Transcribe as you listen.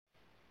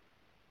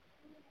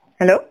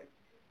Hello.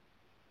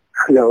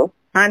 Hello.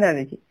 हाँ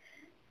दादाजी,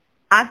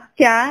 आप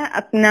क्या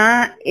अपना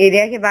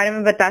एरिया के बारे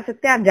में बता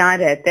सकते हैं, आप जहाँ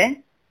रहते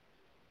हैं?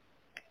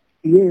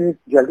 ये एक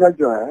जगह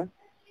जो है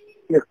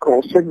ये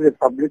क्रॉसिंग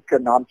रिपब्लिक के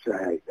नाम से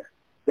है ये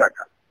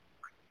जगह।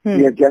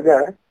 ये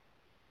जगह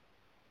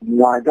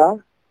नोएडा,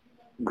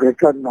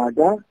 ग्रेटर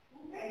नोएडा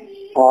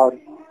और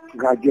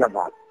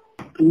गाजियाबाद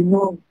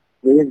तीनों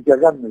एक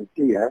जगह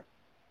मिलती है।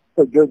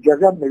 तो जो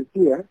जगह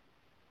मिलती है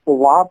तो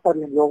वहाँ पर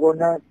इन लोगों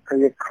ने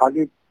एक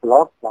खाली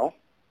प्लॉट था,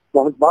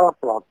 बहुत बड़ा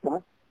प्लॉट था,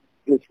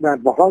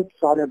 जिसमें बहुत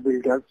सारे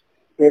बिल्डर्स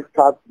एक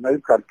साथ मिल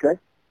करके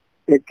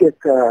एक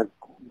एक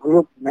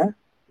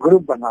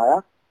ग्रुप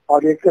बनाया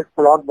और एक एक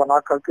प्लॉट बना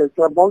करके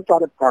बहुत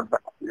सारे प्लॉट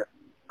बना दिए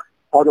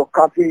और वो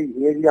काफी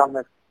एरिया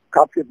में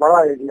काफी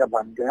बड़ा एरिया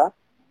बन गया।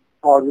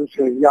 और उस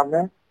एरिया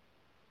में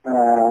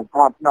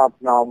अपना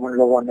अपना उन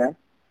लोगों ने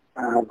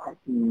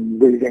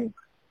बिल्डिंग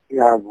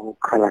या वो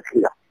खड़ा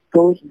किया।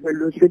 तो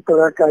उसी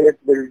तरह का एक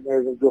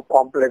बिल्डिंग जो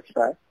कॉम्प्लेक्स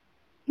है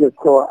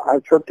जिसको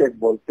एसोटेक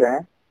बोलते हैं,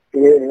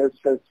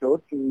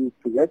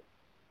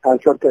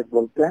 एसोटेक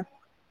बोलते हैं।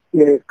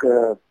 ये एक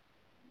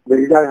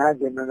बिल्डर है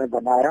जिन्होंने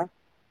बनाया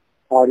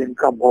और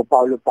इनका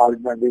भोपाल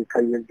में भी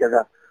कई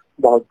जगह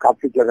बहुत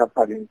काफी जगह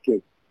पर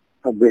इनकी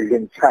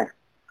बिल्डिंग्स हैं।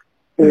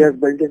 तो एक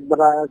बिल्डिंग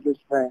बनाया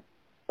जिसमें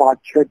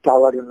 5-6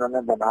 टावर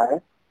इन्होंने बनाए।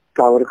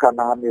 टावर का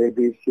नाम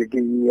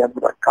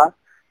ABCDEF रखा।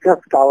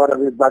 एक टावर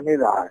अभी बन ही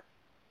रहा है।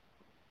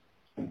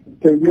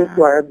 तो ये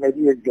तो है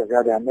मेरी एक जगह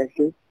रहने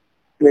की,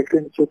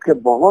 लेकिन चूंकि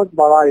बहुत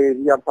बड़ा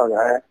एरिया पर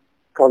है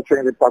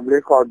क्रॉसिंग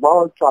रिपब्लिक और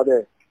बहुत सारे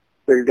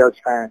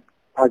बिल्डर्स हैं,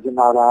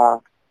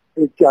 अजनारा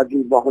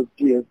इत्यादि, बहुत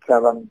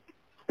GH7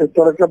 इस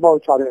तरह के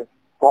बहुत सारे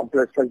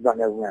कॉम्प्लेक्सेस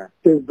बने हुए हैं।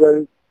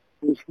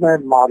 इसमें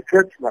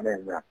मार्केट्स बने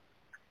हुए हैं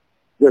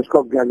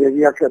जिसको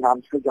गैलेरिया के नाम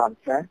से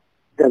जानते हैं,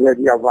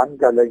 गैलेरिया 1,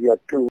 गैलेरिया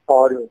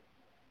 2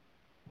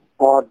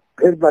 और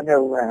फिर बने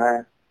हुए हैं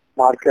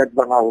मार्केट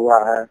बना हुआ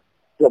है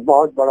जो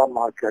बहुत बड़ा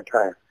मार्केट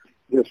है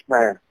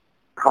जिसमें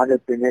खाने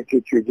पीने की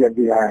चीजें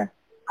भी हैं।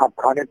 अब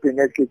खाने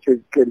पीने की चीज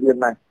के लिए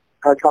मैं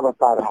ऐसा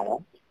बता रहा हूँ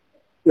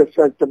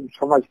जिससे तुम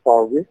समझ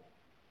पाओगे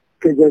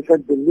कि जैसे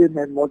दिल्ली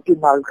में मोती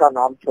महल का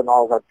नाम सुना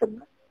होगा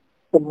तुमने,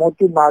 तो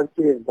मोती महल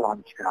की एक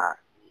ब्रांच है।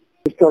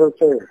 इस तरह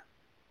से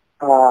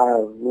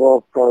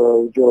वो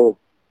जो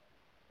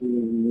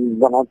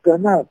बनाते हैं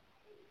ना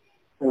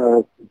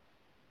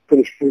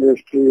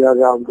पेस्ट्री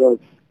या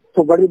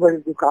तो बड़ी बड़ी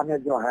दुकानें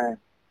जो हैं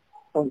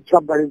उन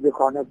सब बड़ी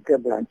दुकानों के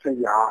ब्रांचें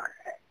यहाँ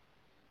हैं।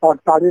 और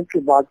तारीफ की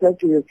बात है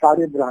कि ये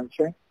सारी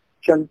ब्रांचें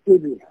चलती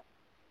भी हैं,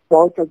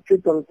 बहुत अच्छी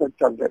तरह से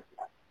चल रही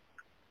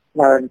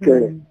है। इनके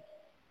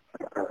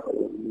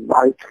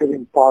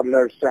आइसक्रीम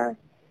पार्लर्स हैं,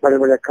 बड़े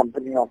बड़े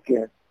कंपनियों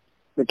के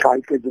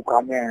मिठाई की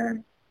दुकानें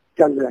हैं,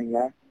 चल रही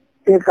हैं।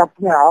 एक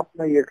अपने आप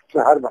में एक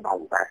शहर बना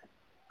हुआ है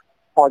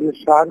और इस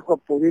शहर को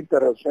पूरी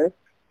तरह से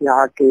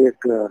यहाँ की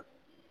एक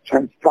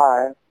संस्था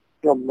है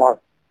जो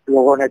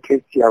लोगों ने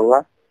ठीक किया हुआ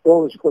तो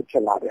उसको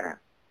चला रहे हैं।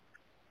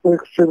 तो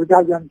एक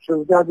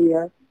सुविधा भी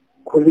है,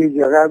 खुली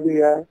जगह भी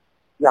है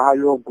जहाँ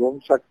लोग घूम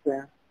सकते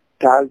हैं,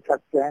 टहल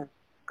सकते हैं,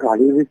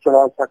 गाड़ी भी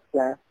चला सकते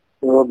हैं,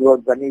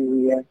 रोड बनी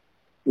हुई है,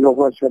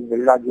 लोगों से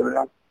मिलना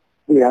जुलना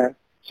भी है,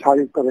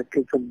 सारी तरह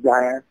की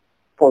सुविधाएं हैं,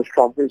 पोस्ट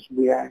ऑफिस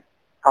भी है,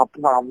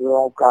 अपना हम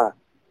लोगों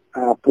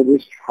का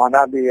पुलिस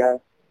थाना भी है,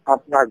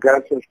 अपना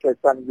गैस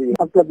स्टेशन भी है।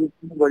 मतलब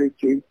इतनी बड़ी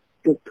चीज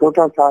एक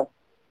छोटा सा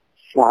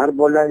शहर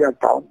बोले या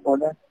टाउन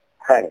बोले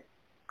है।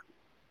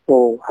 तो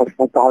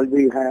अस्पताल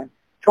भी है,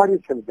 सारी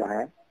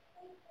सुविधाएं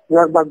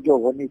लगभग जो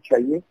होनी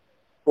चाहिए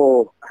वो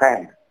है।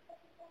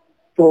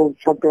 तो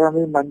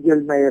 17वीं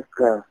मंजिल में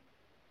एक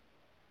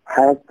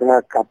है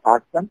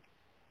अपार्टमेंट,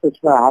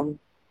 उसमें हम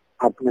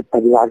अपने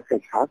परिवार के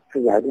साथ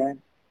रह रहे हैं।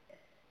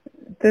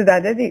 तो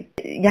दादाजी,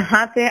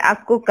 यहाँ से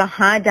आपको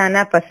कहाँ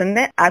जाना पसंद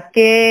है?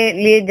 आपके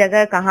लिए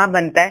जगह कहाँ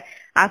बनता है?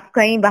 आप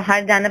कहीं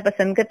बाहर जाना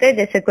पसंद करते हैं,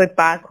 जैसे कोई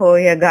पार्क हो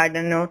या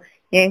गार्डन हो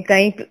या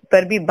कहीं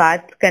पर भी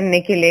बात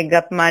करने के लिए,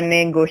 गप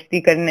मारने,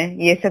 गोष्ठी करने,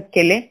 ये सब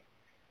के लिए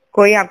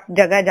कोई आप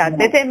जगह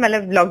जाते थे,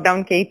 मतलब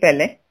लॉकडाउन के ही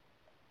पहले?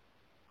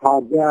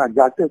 हाँ,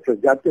 जाते थे।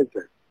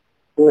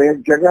 तो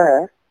एक जगह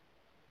है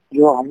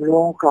जो हम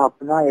लोगों का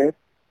अपना एक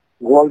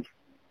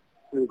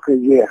गोल्फ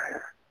ये है,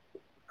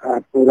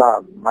 पूरा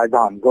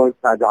मैदान, गोल्फ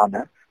मैदान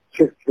है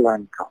 6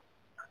 लाइन का।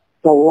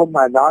 तो वो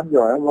मैदान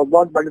जो है वो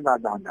बहुत बड़ी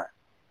मैदान है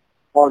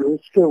और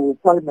उसके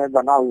ऊपर में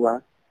बना हुआ है,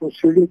 तो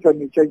सीढ़ी से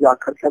नीचे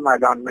जाकर के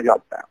मैदान में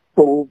जाते हैं।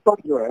 तो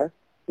ऊपर जो है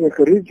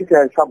एक रिज के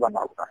ऐसा बना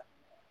हुआ है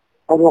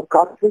और वो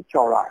काफी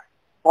चौड़ा है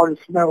और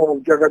इसमें वो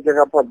जगह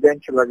जगह पर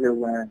बेंच लगे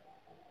हुए हैं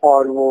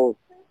और वो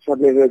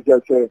सवेरे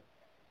जैसे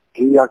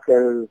घिया के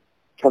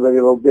सवेरे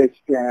वो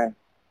बेचते हैं,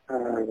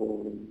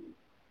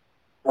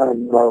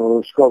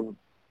 उसको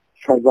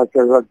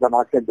शरबत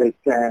बना के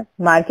बेचते हैं।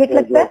 मार्केट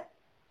लगता है?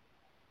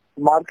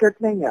 मार्केट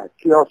नहीं है,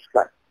 कियोस्क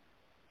है,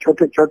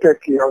 छोटे छोटे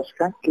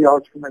कियोस्क है।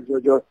 कियोस्क में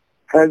जो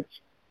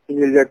हेल्थ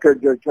रिलेटेड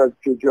जो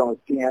चीजें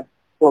होती हैं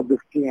वो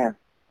बिकती हैं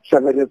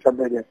सवेरे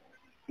सवेरे,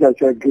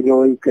 जैसे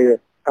गिलोई के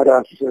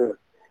रस,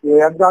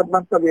 ये अंदाज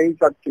मतलब यही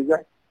सब चीजें,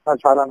 मैं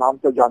सारा नाम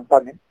तो जानता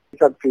नहीं,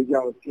 सब चीजें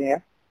होती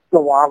हैं तो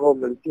वहाँ वो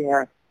मिलती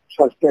हैं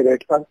सस्ते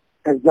रेट पर,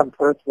 एकदम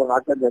फ्रेश बना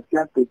कर देते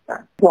हैं, पीते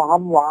हैं। तो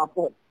हम वहाँ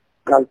पर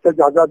घर से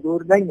ज्यादा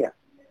दूर नहीं है,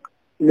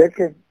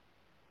 लेकिन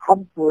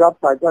हम पूरा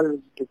पैदल,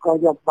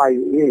 बिकॉज ऑफ माई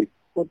एज,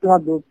 उतना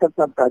दूर तक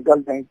मैं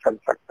पैदल नहीं चल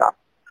सकता,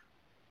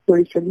 तो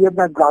इसलिए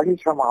मैं गाड़ी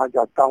से वहाँ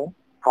जाता हूँ।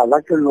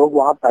 हालांकि लोग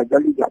वहाँ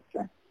पैदल ही जाते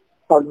हैं,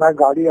 और मैं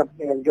गाड़ी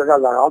अपनी एक जगह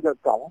लगा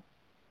देता हूँ,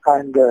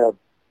 एंड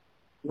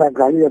मैं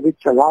गाड़ी अभी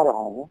चला रहा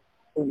हूँ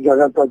उस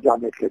जगह पर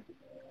जाने के लिए,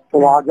 तो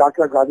वहाँ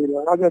जाकर गाड़ी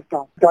लगा देता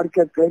हूँ।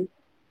 करके फिर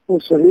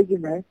उस रिज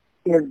में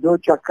 1-2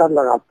 चक्कर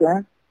लगाते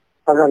हैं,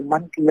 अगर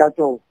मन किया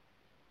तो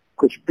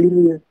कुछ पी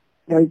लिए,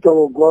 नहीं तो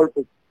वो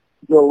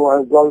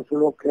गोल्फ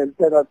लोग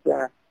खेलते रहते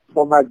हैं,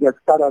 तो मैं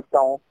देखता रहता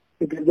हूँ।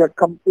 It is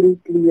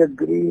completely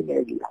green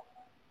area,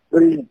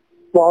 green,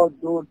 बहुत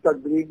दूर तक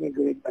ग्रीन ही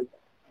ग्रीन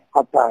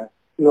आता है।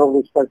 लोग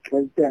उस पर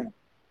खेलते हैं,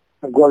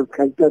 गोल्फ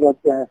खेलते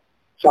रहते हैं,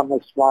 सम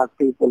स्मार्ट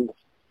पीपल।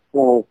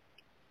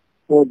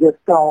 वो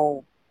देखता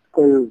हूँ,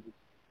 कोई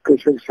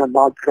किसी से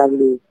बात कर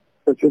ली,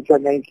 किसी से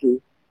नहीं की,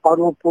 और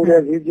वो पूरे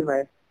रिज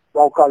में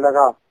मौका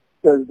लगा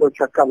तो 1-2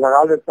 चक्कर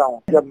लगा लेता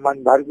हूँ। जब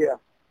मन भर गया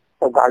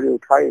तो गाड़ी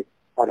उठाई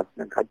और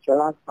अपने घर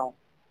चला आता हूँ।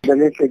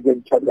 सवेरे के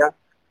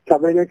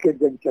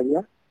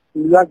दिनचर्या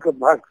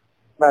लगभग,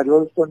 मैं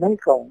रोज तो नहीं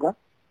कहूँगा,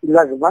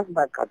 लगभग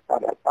मैं करता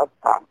रहता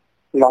था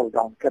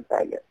लॉकडाउन के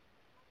पहले।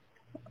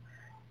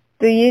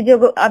 तो ये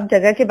जो आप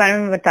जगह के बारे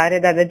में बता रहे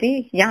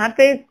दादाजी, यहाँ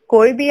पे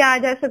कोई भी आ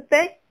जा सकता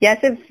है या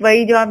सिर्फ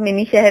वही जो आप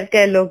मिनी शहर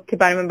के लोग के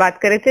बारे में बात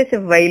कर रहे थे,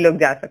 सिर्फ वही लोग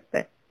जा सकते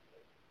हैं?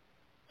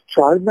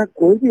 शहर में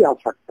कोई भी आ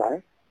सकता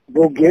है,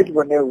 2 गेट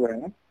बने हुए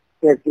हैं,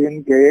 एक 3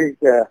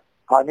 गेट,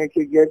 आने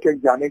की गेट, एक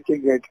जाने की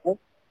गेट है,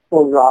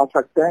 वो आ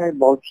सकते हैं।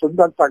 बहुत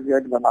सुंदर सा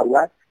गेट बना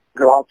हुआ है,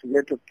 ग्लास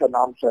गेट उसके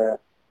नाम से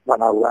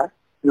बना हुआ है।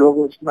 लोग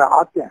उसमें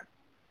आते हैं,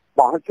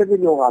 बाहर से भी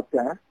लोग आते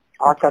हैं,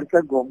 आकर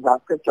के घूम घाम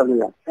के चले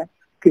जाते हैं,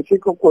 किसी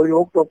को कोई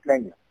रोक टोक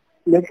नहीं है।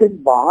 लेकिन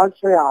बाहर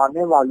से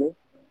आने वाले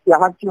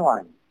यहाँ क्यों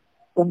आए,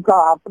 उनका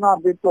अपना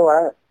भी तो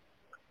है,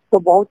 तो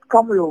बहुत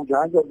कम लोग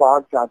हैं जो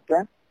बाहर से आते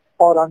हैं।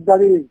 और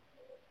अंदर ही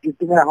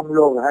जितने हम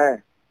लोग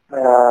हैं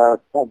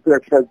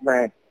कॉम्प्लेक्सेस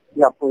में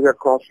या पूरे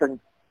क्रॉसिंग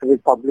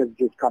रिपब्लिक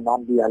जिसका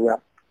नाम दिया गया,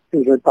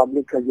 इस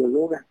रिपब्लिक के जो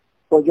लोग हैं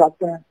वो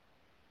जाते हैं।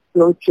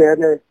 लोग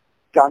चेहरे,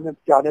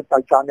 जाने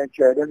पहचाने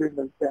चेहरे भी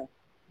मिलते हैं,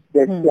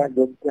 देखते हैं,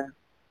 घूमते हैं।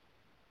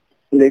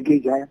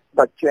 लेडीज हैं,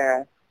 बच्चे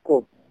हैं,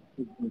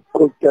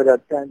 कूदते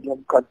रहते हैं,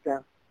 जम करते हैं,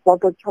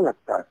 बहुत अच्छा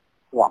लगता है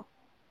वहाँ।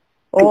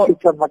 किसी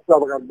से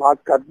मतलब अगर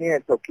बात करनी है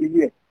तो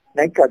कीजिए,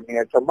 नहीं करनी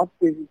है तो मत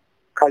कीजिए।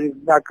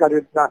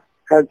 खरीदना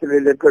हेल्थ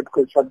रिलेटेड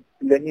कुछ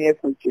लेनी है,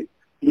 कोई चीज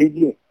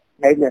लीजिए,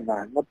 नहीं लेना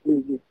है मत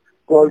लीजिए।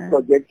 गोल्फ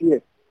को देखिए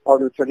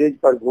और उस रिज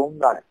पर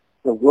घूमना है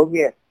तो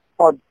घूमिए,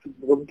 और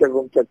घूमते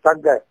घूमते थक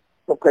गए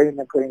तो कहीं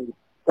न कहीं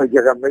कोई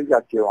जगह मिल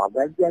जाती है, वहाँ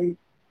बैठ जाइए।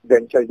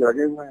 बेंचेज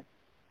लगे हुए हैं,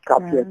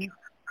 काफी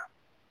अच्छा।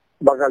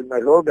 बगल में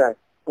रोड है,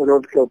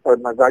 रोड के ऊपर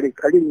में गाड़ी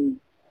खड़ी हुई,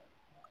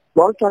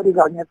 बहुत सारी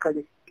गाड़ियाँ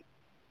खड़ी।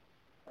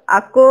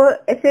 आपको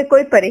ऐसे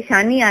कोई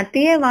परेशानी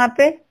आती है वहाँ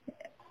पे?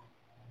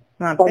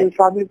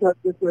 परेशानी तो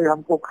कोई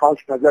हमको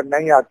खास नजर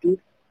नहीं आती।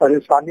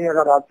 परेशानी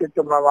अगर आती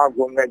तो मैं वहाँ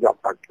घूमने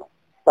जाता क्यों,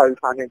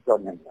 परेशानी तो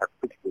नहीं है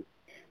कुछ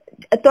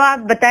भी। तो आप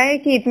बताएं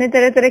कि इतने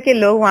तरह तरह के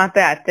लोग वहाँ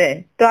पे आते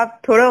हैं, तो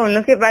आप थोड़ा उन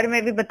लोग के बारे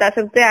में भी बता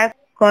सकते हैं? आप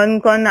कौन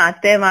कौन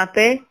आते हैं वहाँ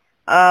पे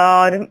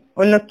और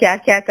उन लोग क्या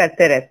क्या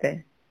करते रहते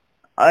हैं,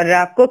 और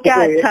आपको क्या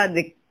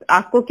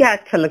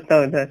अच्छा लगता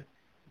है उधर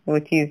वो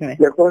चीज में?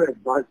 देखो,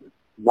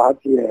 बात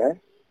ये है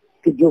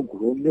कि जो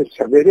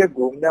सवेरे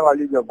घूमने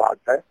वाली जो बात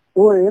है,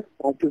 वो एक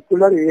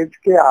पर्टिकुलर एज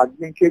के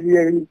आदमी के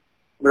लिए ही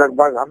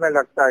लगभग हमें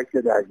लगता है कि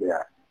रह गया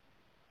है।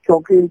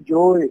 क्योंकि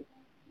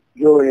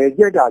जो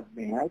एजेड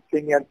आदमी है,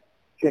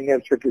 सीनियर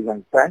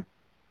सिटीजन है,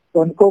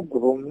 उनको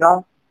घूमना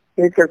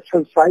एक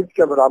एक्सरसाइज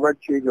के बराबर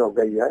चीज हो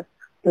गई है।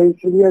 तो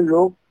इसलिए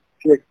लोग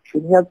एक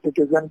सीनियर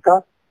सिटीजन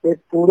का एक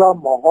पूरा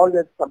माहौल,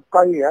 एक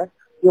सबका ही है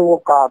जो वो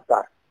कहता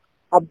है।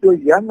 अब जो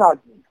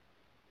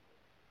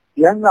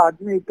यंग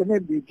आदमी इतने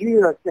बिजी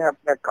रहते हैं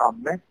अपने काम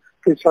में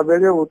कि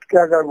सवेरे उठ के,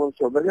 अगर वो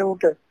सवेरे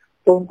उठे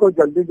तो उनको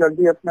जल्दी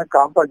जल्दी अपने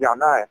काम पर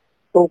जाना है,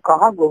 तो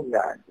कहाँ घूमने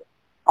आएंगे।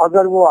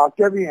 अगर वो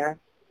आते भी हैं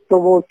तो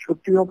वो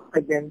छुट्टियों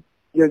के दिन,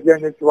 जिस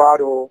दिन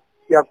इतवार हो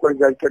या कोई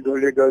घर के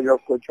डोली या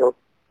कुछ हो,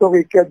 तो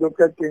इक्के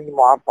दुक्के 3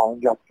 वहाँ पहुंच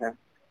जाते हैं।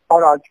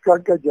 और आजकल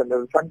के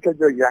जनरेशन के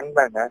जो यंग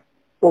मैन है,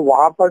 तो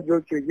वहाँ पर जो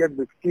चीजें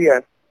बिकती है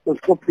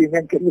उसको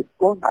पीने के लिए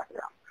कौन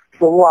आएगा,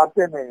 तो वो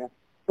आते नहीं है।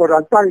 तो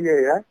रहता ये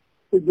है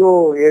कि जो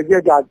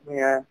एजेड आदमी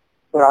है,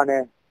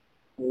 पुराने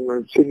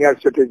सीनियर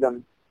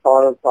सिटीजन,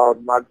 औरत और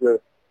मर्द,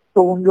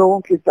 तो उन लोगों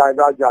की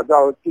तादाद ज्यादा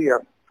होती है।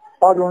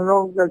 और उन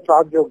लोगों के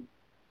साथ जो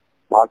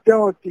बातें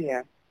होती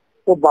हैं,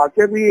 वो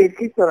बातें भी एक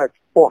ही तरह की,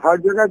 वो हर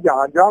जगह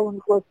जहाँ जाओ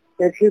उनको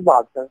एक ही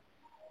बात है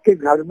कि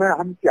घर में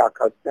हम क्या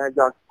करते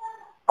हैं,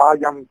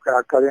 आज हम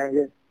क्या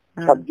करेंगे,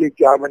 सब्जी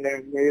क्या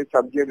बनेंगे, ये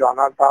सब्जी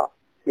लाना था,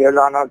 ये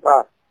लाना था,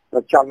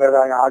 बच्चा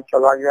मेरा यहाँ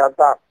चला गया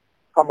था,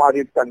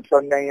 हमारी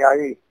पेंशन नहीं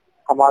आई,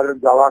 हमारी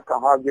दवा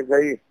कहाँ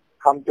गई,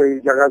 हम तो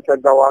इस जगह से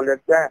दवा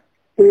लेते हैं।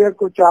 तो ये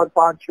कुछ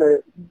 4-5-6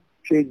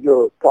 चीज जो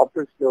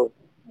टॉपिक जो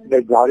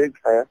निर्धारित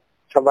है,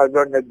 समय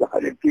पर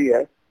निर्धारित ही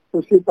है,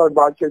 उसी पर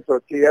बातचीत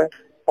होती है।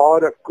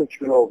 और कुछ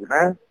लोग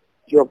हैं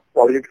जो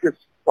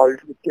पॉलिटिक्स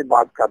की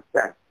बात करते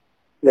हैं,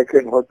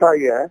 लेकिन होता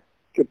यह है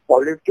कि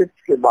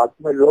पॉलिटिक्स की बात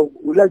में लोग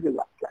उलझ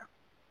जाते हैं,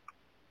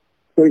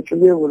 तो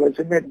इसलिए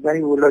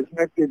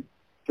उलझने की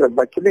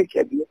बचने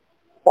के लिए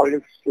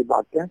पॉलिटिक्स की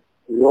बातें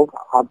लोग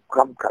अब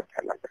कम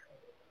करने लगे।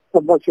 तो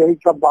बस यही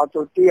सब बात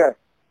होती है,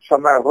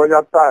 समय हो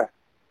जाता है,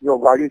 जो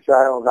गाड़ी से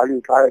आए वो गाड़ी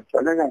उठाए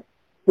चले गए,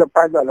 जो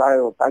पैदल आए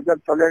वो पैदल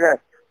चले गए।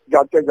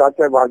 जाते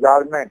जाते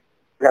बाजार में,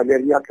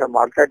 गैलेरिया के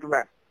मार्केट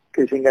में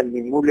किसी ने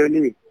नींबू ले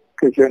ली,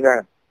 किसी ने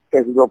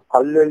एक दो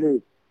फल ले ली,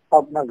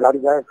 अपना घर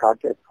गए,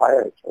 खाते खाए,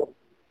 तो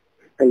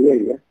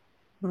यही है।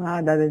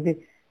 हाँ दादाजी,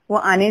 वो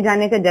आने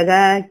जाने का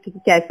जगह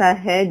कैसा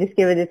है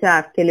जिसकी वजह से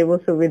आपके लिए वो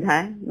सुविधा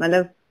है?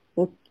 मतलब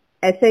वो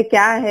ऐसे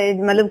क्या है,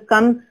 मतलब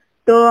कम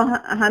तो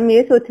हम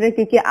ये सोच रहे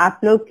क्योंकि आप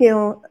लोग के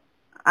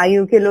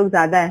आयु के लोग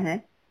ज्यादा हैं,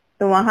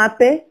 तो वहां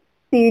पे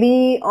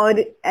सीढ़ी और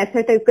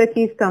ऐसा टाइप का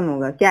चीज कम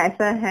होगा क्या,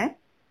 ऐसा है?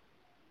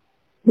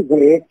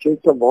 एक चीज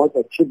तो बहुत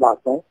अच्छी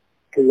बात है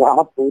कि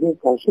यहाँ पूरे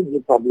कौशल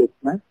रिपब्लिक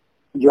में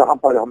जहाँ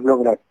पर हम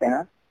लोग रहते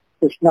हैं,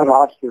 उसमें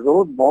राष्ट्रीय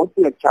रोड बहुत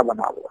ही अच्छा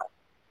बना हुआ है,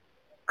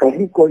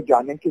 कहीं कोई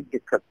जाने की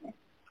दिक्कत नहीं।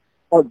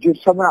 और जिस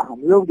समय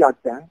हम लोग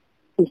जाते हैं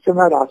उस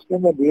समय रास्ते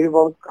में भीड़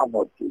बहुत कम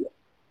होती है,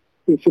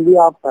 इसलिए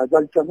आप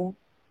पैदल चलें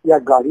या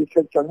गाड़ी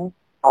से चलें,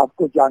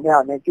 आपको जाने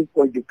आने की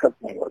कोई दिक्कत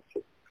नहीं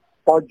होती।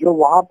 और जो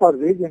वहाँ पर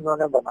रिज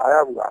इन्होंने बनाया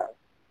हुआ है,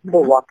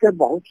 तो वाकई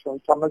बहुत सोच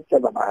समझ के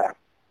बनाया है,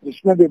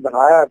 जिसने भी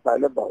बनाया है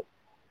पहले बहुत।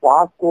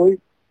 वहाँ कोई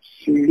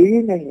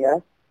सीढ़ी नहीं है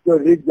जो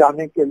रिज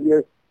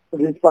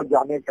पर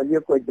जाने के लिए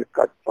कोई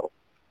दिक्कत हो।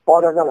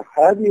 और अगर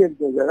है भी एक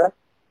दो जगह,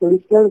 तो इस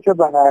तरह से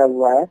बनाया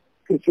हुआ है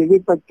कि सीढ़ी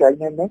पर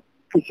चढ़ने में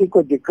किसी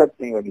को दिक्कत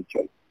नहीं होनी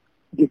चाहिए।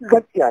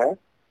 दिक्कत क्या है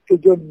कि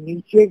जो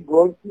नीचे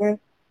गोल्फ में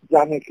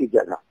जाने की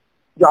जगह,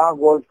 जहाँ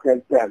गोल्फ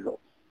खेलते हैं लोग,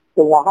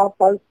 तो वहाँ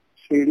पर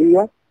सीढ़ी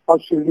है और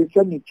सीढ़ी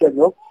से नीचे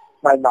लोग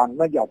मैदान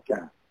में जाते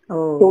हैं।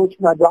 तो उस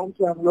मैदान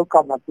से हम लोग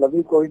का मतलब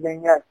ही कोई नहीं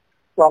है,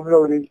 तो हम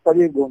लोग रिज पर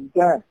ही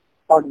घूमते हैं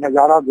और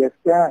नजारा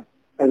देखते हैं।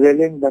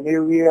 रेलिंग बनी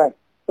हुई है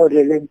तो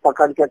रेलिंग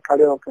पकड़ के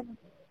खड़े होकर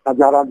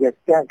नजारा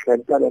देखते हैं,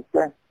 खेलते रहते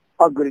हैं,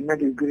 और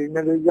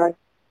ग्रीनरी जाए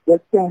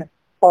देखते हैं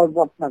और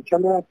अपना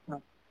चले अपना।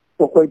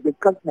 तो कोई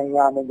दिक्कत नहीं है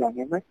आने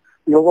जाने में,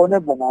 लोगों ने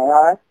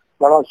बनाया है,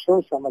 बड़ा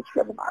सोच समझ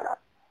के बनाया है।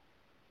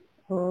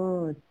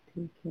 ओह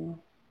ठीक है।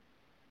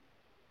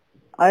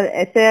 और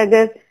ऐसे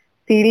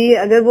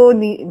अगर वो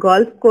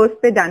गोल्फ कोर्स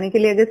पे जाने के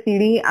लिए अगर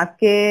सीढ़ी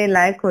आपके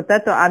लायक होता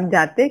तो आप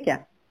जाते क्या?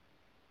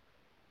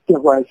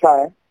 देखो ऐसा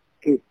है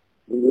कि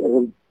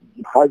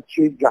हर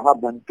चीज जहाँ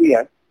बनती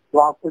है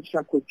वहाँ कुछ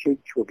न कुछ चीज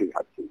छूट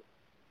जाती है।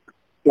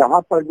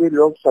 यहाँ पर भी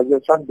लोग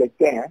सजेशन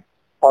देते हैं,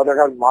 और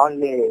अगर मान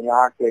ले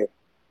यहाँ के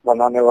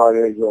बनाने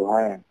वाले जो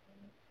हैं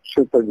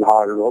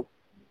सूत्रधार लोग,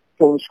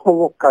 तो उसको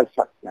वो कर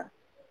सकते हैं।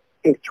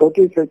 एक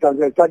छोटी सी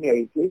सजेशन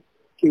यही थी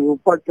कि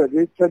ऊपर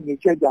से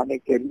नीचे जाने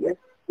के लिए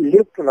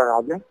लिफ्ट लगा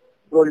दें,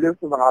 वो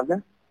लिफ्ट बना दें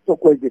तो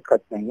कोई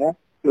दिक्कत नहीं है,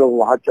 लोग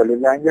वहाँ चले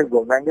जाएंगे,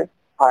 घूमेंगे,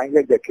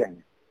 आएंगे,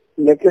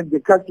 देखेंगे। लेकिन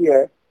दिक्कत ये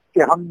है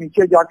कि हम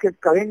नीचे जाके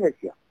करेंगे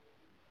क्या?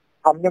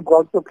 हमने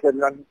गोल्फ तो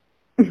खेलना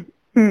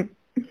नहीं,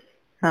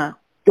 हाँ,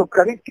 तो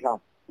करें क्या?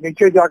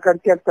 नीचे जाकर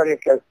क्या करें?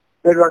 क्या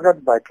फिर अगर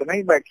बैठना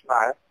ही बैठना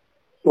है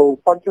तो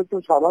ऊपर से तो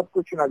सारा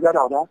कुछ नजर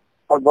आ रहा है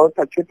और बहुत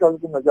अच्छे तरह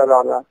से नजर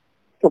आ रहा है,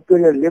 तो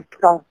फिर ये लिफ्ट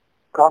का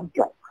काम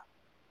क्या होगा?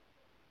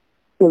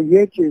 तो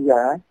ये चीजें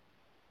हैं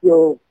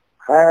जो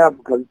है, अब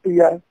गलती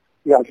है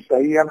या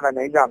सही है मैं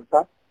नहीं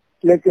जानता,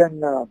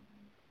 लेकिन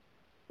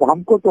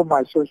हमको तो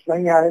महसूस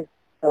नहीं आए,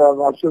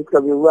 महसूस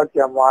कभी हुआ कि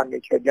हम वहाँ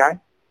नीचे जाएं,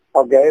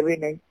 और गए भी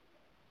नहीं,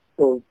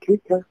 तो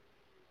ठीक है,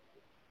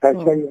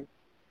 ऐसा ही है।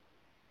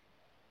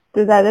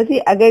 तो दादाजी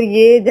अगर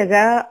ये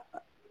जगह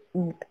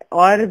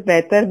और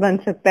बेहतर बन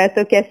सकता है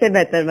तो कैसे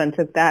बेहतर बन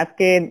सकता है?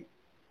 आपके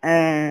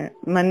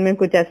मन में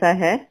कुछ ऐसा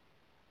है?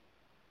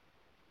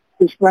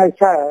 इसमें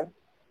ऐसा है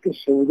कि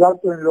सुविधा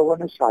तो इन लोगों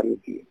ने सारी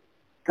दी,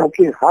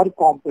 क्योंकि हर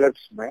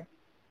कॉम्प्लेक्स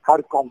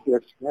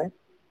में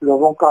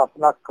लोगों का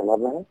अपना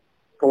क्लब है,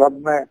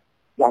 क्लब में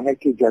जाने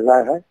की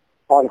जगह है,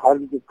 और हर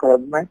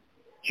क्लब में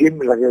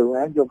जिम लगे हुए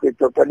हैं जो कि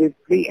टोटली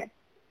फ्री है,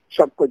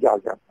 सबको जा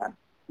सकता है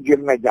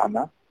जिम में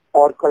जाना।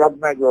 और क्लब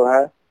में जो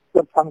है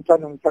तो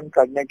फंक्शन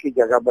करने की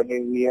जगह बनी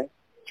हुई है,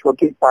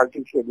 छोटी पार्टी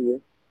के लिए,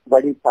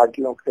 बड़ी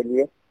पार्टियों के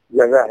लिए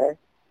जगह है।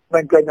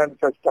 मेंटेनेंस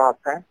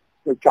स्टाफ है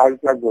जो चारों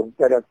तरफ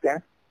घूमते रहते हैं,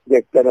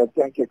 देखते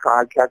रहते हैं कि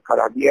कहाँ क्या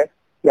खराबी है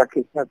या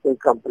किसने कोई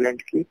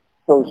कंप्लेंट की,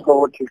 तो उसको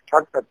वो ठीक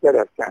ठाक करते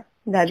रहते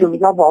हैं।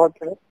 सुविधा बहुत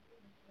है,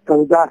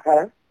 सुविधा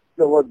है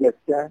जो वो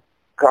देखते हैं।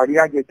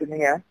 गाड़ियाँ जितनी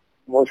है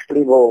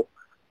मोस्टली वो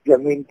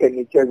जमीन के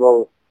नीचे वो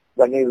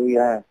बनी हुई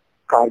है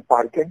कार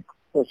पार्किंग,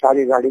 तो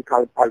सारी गाड़ी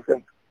कार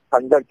पार्किंग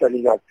अंदर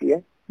चली जाती है,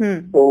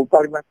 तो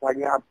ऊपर में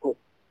गाड़ियाँ आपको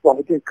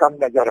बहुत ही कम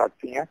नजर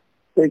आती हैं,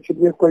 तो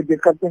इसलिए कोई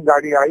दिक्कत नहीं,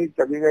 गाड़ी आई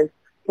चली गई,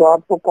 तो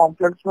आपको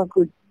कॉम्प्लेक्स में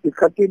कोई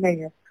दिक्कत ही नहीं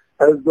है।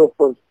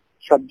 जो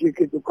सब्जी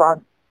की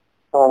दुकान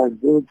और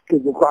दूध की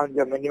दुकान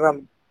जो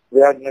मिनिमम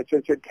वेयर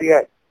नेसेसिटी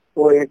है,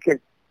 वो एक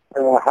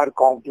हर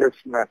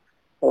कॉम्प्लेक्स में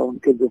और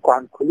उनकी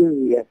दुकान खुली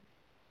हुई है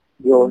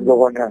जो उन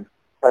लोगों ने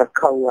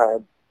रखा हुआ है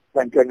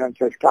मेंटेनेंस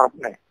स्टाफ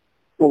ने।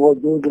 तो वो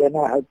दूध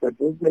लेना है तो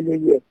दूध ले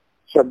लीजिए,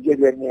 सब्जी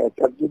लेनी है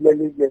सब्जी ले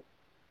लीजिए।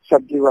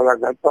 सब्जी वाला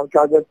घर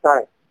पहुंचा देता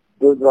है,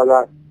 दूध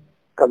वाला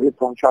कभी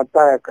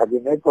पहुंचाता है कभी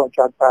नहीं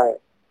पहुंचाता है।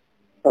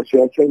 बस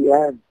ऐसे ही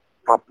है,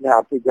 अपने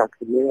आप ही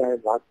जाके ले आए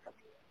बात।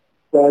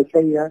 तो ऐसे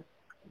ही है।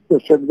 तो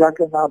सुविधा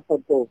के नाम पर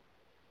तो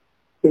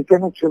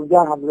लेकिन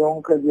सुविधा हम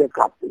लोगों के लिए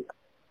काफी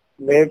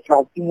है। मेल्स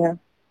आती हैं,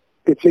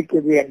 किसी की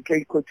भी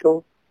एंट्री कुछ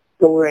हो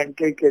तो वो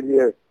एंट्री के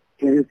लिए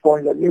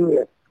टेलीफोन लगी हुई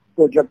है,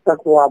 तो जब तक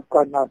वो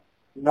आपका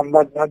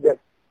नंबर न दे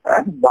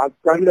बात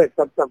कर ले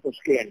तब तक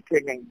उसकी एंट्री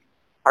नहीं।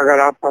 अगर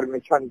आप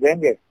परमिशन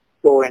देंगे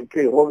तो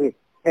एंट्री होगी,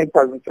 नहीं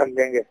परमिशन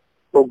देंगे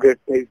तो गेट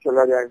पे ही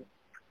चला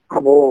जाएगा।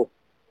 अब वो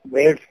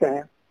मेट्स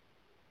हैं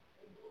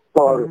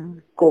और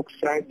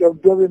कुक्स हैं,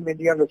 जो भी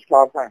मीडियम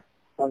स्टाफ हैं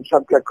उन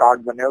सब के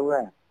कार्ड बने हुए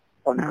हैं,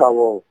 उनका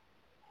वो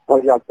हो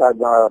जाता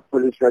है,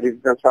 पुलिस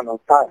वेरिफिकेशन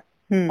होता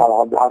है और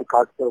आधार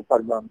कार्ड के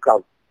ऊपर में उनका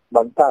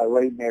बनता है।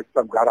 वही मेट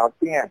सब घर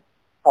आती हैं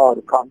और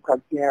काम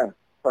करती हैं।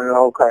 उन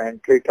लोगों का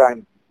entry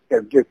time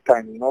exit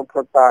time note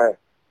होता है,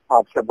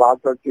 आपसे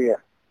बात होती है।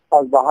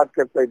 और बाहर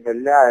के कोई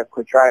मिलने आए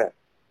कुछ आए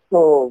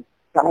तो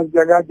हर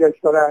जगह जिस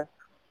तरह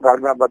घर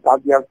में बता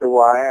दिया कि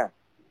वो आए हैं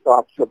तो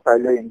आपसे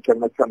पहले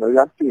इंफॉर्मेशन हो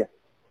जाती है,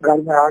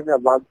 घर में आ गया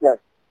बात गया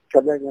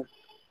चले गए।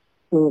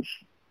 तो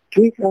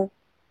ठीक है,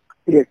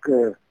 एक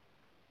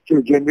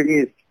जो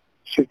जिंदगी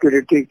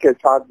सिक्योरिटी के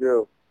साथ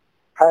जो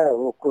है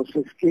वो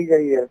कोशिश की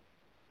गई है।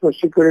 तो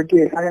सिक्योरिटी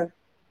है,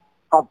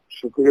 अब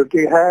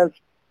सिक्योरिटी है,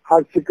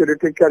 हर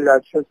सिक्योरिटी के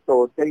लैप्सेस तो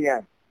होते ही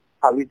हैं।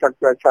 अभी तक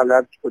तो ऐसा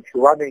लैप्स कुछ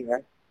हुआ नहीं है,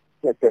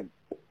 लेकिन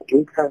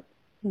ठीक है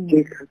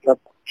सब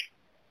कुछ।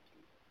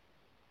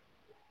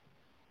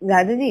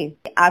 दादा जी,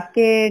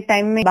 आपके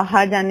टाइम में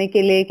बाहर जाने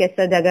के लिए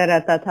कैसा जगह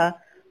रहता था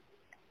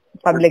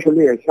पब्लिक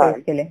ऐसा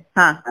है के लिए?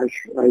 हाँ,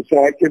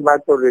 ऐसा है कि मैं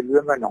तो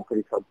रेलवे में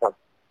नौकरी करता था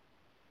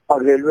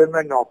और रेलवे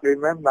में नौकरी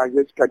में मैं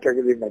जिस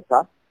कैटेगरी में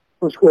था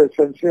उसको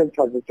एसेंशियल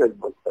सर्विसेज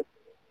बोलते थे।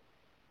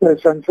 तो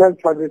एसेंशियल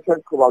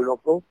सर्विसेज वालों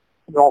को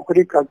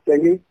नौकरी करते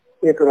ही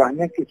एक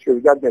रहने की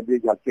सुविधा दे दी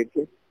जाती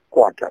थी,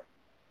 क्वार्टर।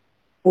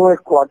 वो एक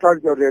क्वार्टर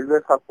जो रेलवे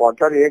का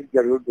क्वार्टर एक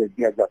जरूर दे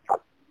दिया जाता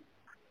था।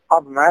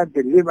 अब मैं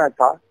दिल्ली में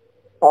था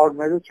और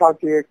मेरे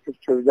साथ ये एक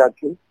सुविधा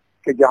थी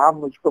कि जहाँ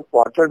मुझको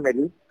क्वार्टर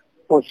मिली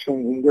उस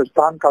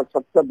हिंदुस्तान का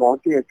सबसे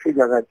बहुत ही अच्छी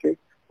जगह थी,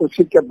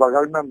 उसी के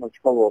बगल में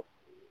मुझको वो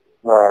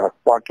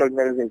क्वार्टर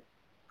मिल गई।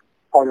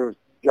 और उस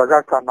जगह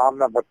का नाम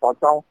मैं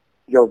बताता हूँ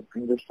जो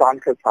हिंदुस्तान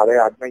के सारे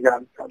आदमी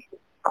जानते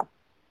हैं,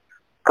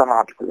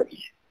 कनाट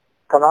प्लेस।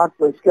 कनाट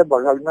प्लेस के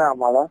बगल में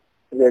हमारा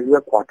रेलवे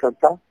क्वार्टर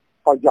था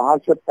और जहाँ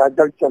से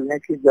पैदल चलने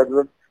की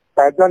जरूरत,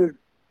 पैदल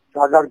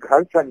अगर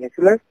घर से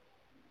निकले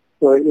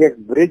तो एक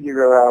ब्रिज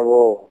वो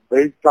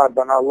ब्रिज का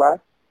बना हुआ है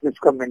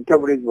जिसको मिंटो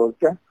ब्रिज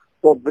बोलते हैं,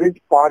 वो ब्रिज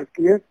पार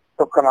किए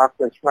तो कनाट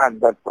प्लेस में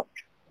अंदर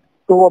पहुंचे।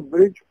 तो वो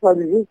ब्रिज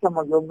पर ही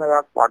समझ लो मेरा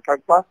क्वार्टर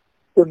था।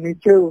 तो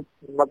नीचे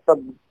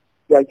मतलब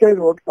जैसे ही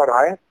रोड पर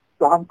आए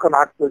तो हम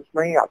कनाट प्लेस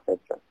में ही आते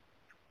थे।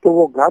 तो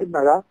वो घर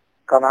मेरा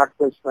कनाट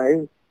प्लेस में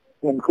ही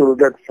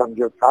इंक्लूडेड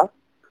समझो था।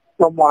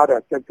 तो हम वहाँ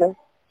रहते थे,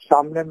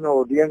 सामने में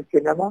ओडियन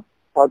सिनेमा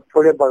और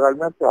थोड़े बगल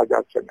में प्लाजा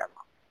सिनेमा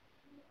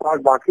और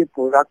बाकी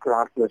पूरा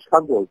कनाट प्लेस का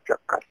गोल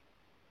चक्कर।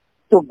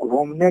 तो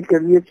घूमने के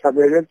लिए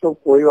सवेरे तो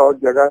कोई और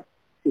जगह,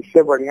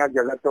 इससे बढ़िया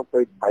जगह तो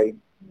कोई था ही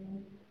नहीं।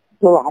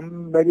 तो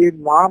मेरी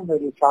माँ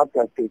मेरे साथ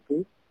रहती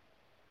थी,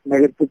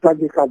 मेरे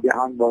पिताजी का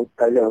देहांत बहुत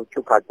पहले हो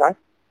चुका था,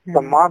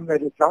 तो माँ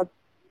मेरे साथ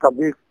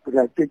कभी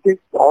रहती थी।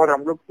 और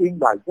हम लोग 3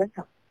 भाई थे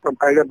ना, तो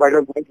पहले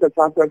बड़े भाई के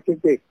साथ रहती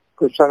थी,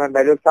 कुछ समय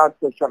मेरे साथ,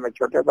 कुछ समय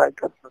छोटे भाई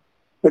के साथ।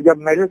 तो जब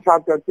मेरे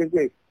साथ रहती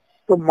थी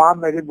तो माँ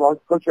मेरी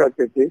बहुत खुश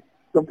रहती थी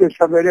क्योंकि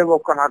सवेरे वो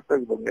कनाट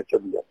प्लेस घूमने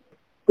चली जाती।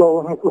 तो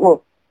उनको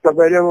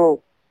सवेरे वो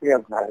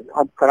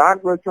अब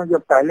कनाट प्लेस में जो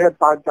पहले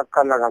 5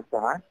 चक्कर लगाते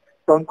हैं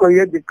तो उनको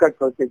ये दिक्कत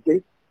होती थी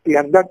कि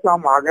अंदर तो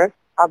हम आ गए,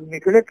 अब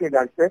निकले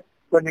किधर से,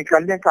 तो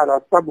निकलने का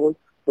रास्ता बहुत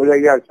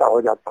भुलैया ऐसा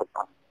हो जाता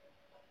था।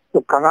 तो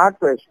कनाट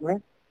प्लेस में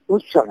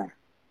उस समय,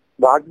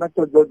 बाद में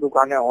तो 2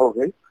 दुकानें हो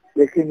गई,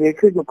 लेकिन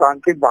एक ही दुकान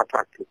की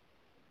बाटा थी।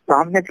 तो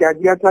हमने कह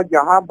दिया था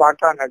जहाँ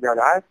बाटा नजर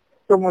आए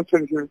तो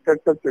मुझसे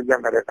तुझे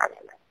मेरे घर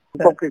आए,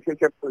 तो किसी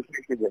से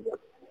पूछने की जरूरत।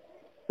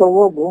 तो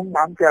वो घूम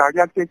घाम के आ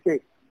जाते थे,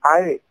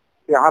 आए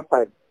यहाँ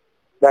पर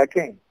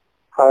बैठे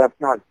और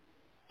अपना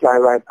चाय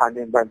वाय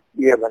पानी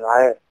ये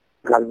बनाए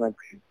घर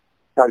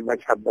में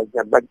सब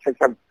बच्चे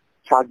सब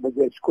 7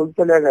 बजे स्कूल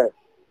चले गए,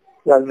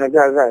 घर में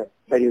जा गए।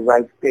 मेरी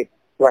वाइफ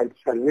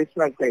सर्विस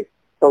में थे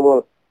तो वो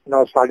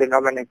 9 साढ़े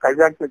 9 में निकल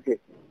जाते थे,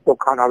 तो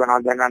खाना बना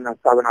देना,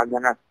 नाश्ता बना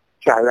देना,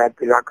 चाय वाय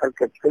पिला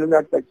करके चल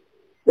जाते थे।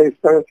 तो इस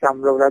तरह से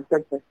हम लोग रहते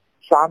थे।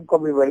 शाम को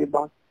भी वही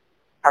बात,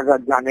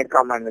 अगर जाने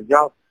का मन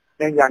जाओ,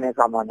 नहीं जाने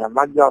का मन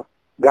मत जाओ,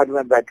 घर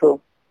में बैठो।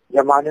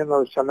 जमाने में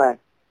उस समय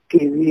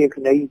टीवी एक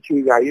नई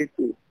चीज आई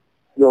थी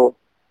जो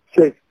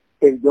सिर्फ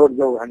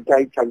 1-2 घंटा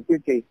ही चलती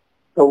थी।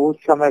 तो उस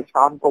समय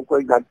शाम को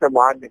कोई घर से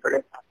बाहर निकले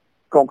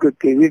क्योंकि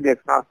टीवी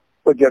देखना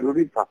तो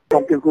जरूरी था,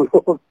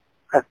 क्योंकि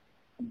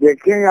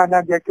देखे या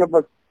ना देखे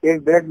बस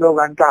एक 1.5-2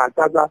 घंटा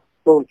आता था,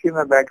 तो उसी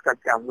में बैठ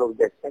करके हम लोग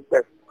देखते थे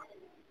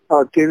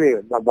और टीवी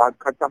बात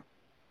खत्म।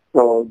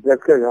 तो देख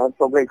के रात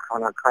हो गई,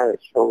 खाना खाए,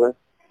 सो गए।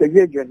 तो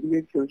ये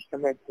जिंदगी थी उस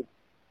समय की।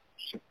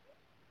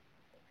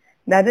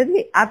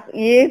 दादाजी, आप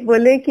ये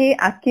बोले कि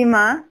आपकी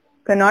माँ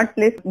कनॉट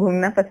प्लेस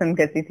घूमना पसंद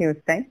करती थी उस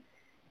टाइम,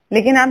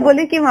 लेकिन आप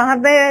बोले कि वहां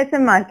पे ऐसे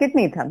मार्केट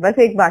नहीं था, बस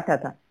एक बाटा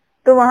था।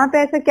 तो वहां पे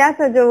ऐसा क्या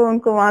था जो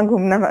उनको वहां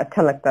घूमना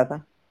अच्छा लगता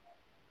था?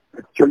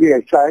 एक्चुअली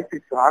ऐसा है कि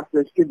कनॉट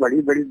प्लेस की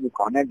बड़ी बड़ी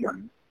दुकानें जो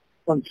हैं,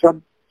 उन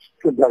सब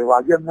के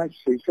दरवाजे में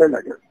शीशे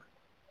लगे हुए,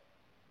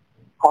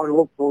 और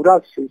वो पूरा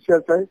शीशे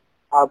से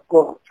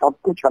आपको सब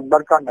कुछ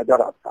अंदर का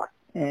नजर आता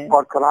है।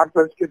 और कनॉट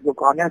प्लेस की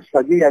दुकानें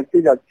सजी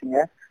ऐसी लगती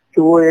हैं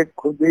कि वो एक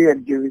खुद ही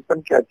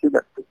एग्जीबिशन की ऐसी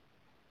लगती है।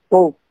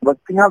 तो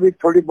बत्तियां भी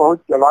थोड़ी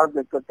बहुत जला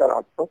देते थे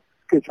रात को,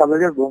 कि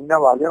सवेरे घूमने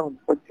वाले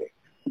उनको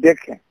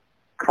देखें।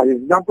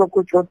 खरीदना तो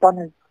कुछ होता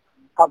नहीं।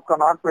 अब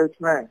कनॉट प्लेस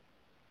में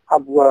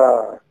अब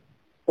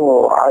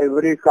तो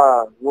आइवरी का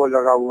वो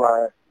लगा हुआ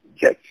है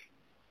चेक,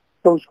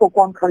 तो उसको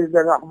कौन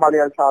खरीदेगा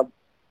हमारे साथ,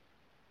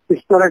 इस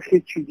तरह की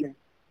चीजें।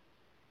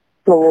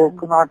 तो वो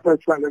कनॉट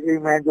प्लेस में लगी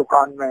मैं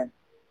दुकान में,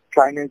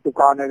 चाइनीज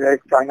दुकान है,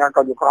 एक चाइना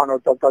का दुकान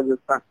होता था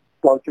जिसमें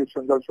बहुत ही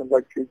सुंदर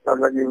सुंदर चीजें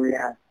लगी हुई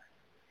हैं,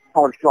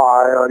 और शो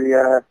है, और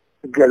ये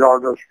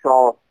गैलॉर्ड शो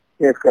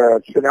एक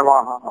सिनेमा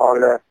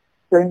हॉल है।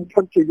 तो इन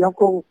सब चीजों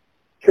को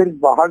सिर्फ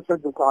बाहर से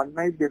दुकान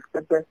में ही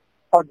देखते थे,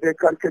 और देख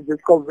करके,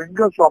 जिसको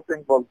विंडो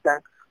शॉपिंग बोलते हैं,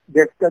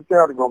 देखते थे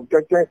और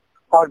घूमते थे।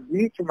 और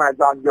बीच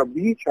मैदान, जो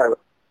बीच है,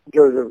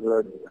 जो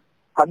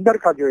अंदर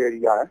का जो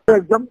एरिया है, तो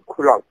एकदम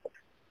खुला होता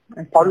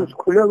है। और उस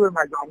खुले हुए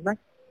मैदान में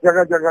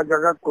जगह जगह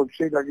जगह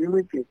कुर्सी लगी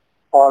हुई थी,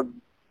 और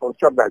वो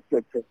सब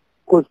बैठते थे।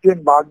 कुछ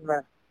दिन बाद में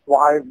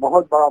वहाँ एक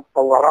बहुत बड़ा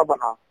फव्वारा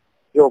बना,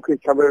 जो कि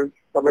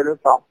सवेरे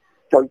शाम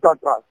चलता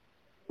था।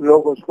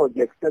 लोग उसको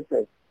देखते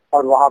थे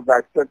और वहाँ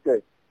बैठते थे,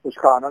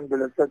 उसका आनंद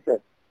लेते थे,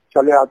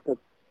 चले आते थे।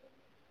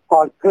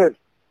 और फिर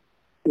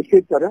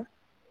इसी तरह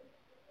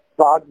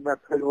बाद में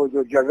फिर वो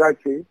जो जगह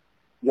थी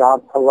जहाँ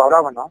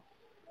फव्वारा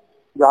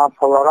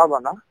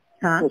बना,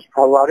 हाँ। उस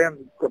फव्वारे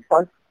के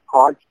पास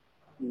आज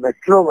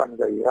मेट्रो बन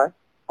गई है,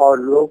 और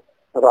लोग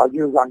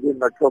राजीव गांधी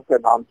मेट्रो के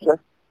नाम से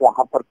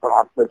वहाँ पर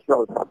कनॉट प्लेस से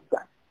उतरते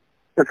हैं।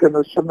 लेकिन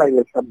उस समय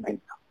ये सब नहीं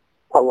था,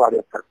 फव्वारे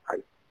तक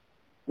भाई,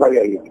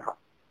 वही था।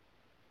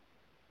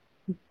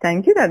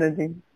 थैंक यू दादाजी।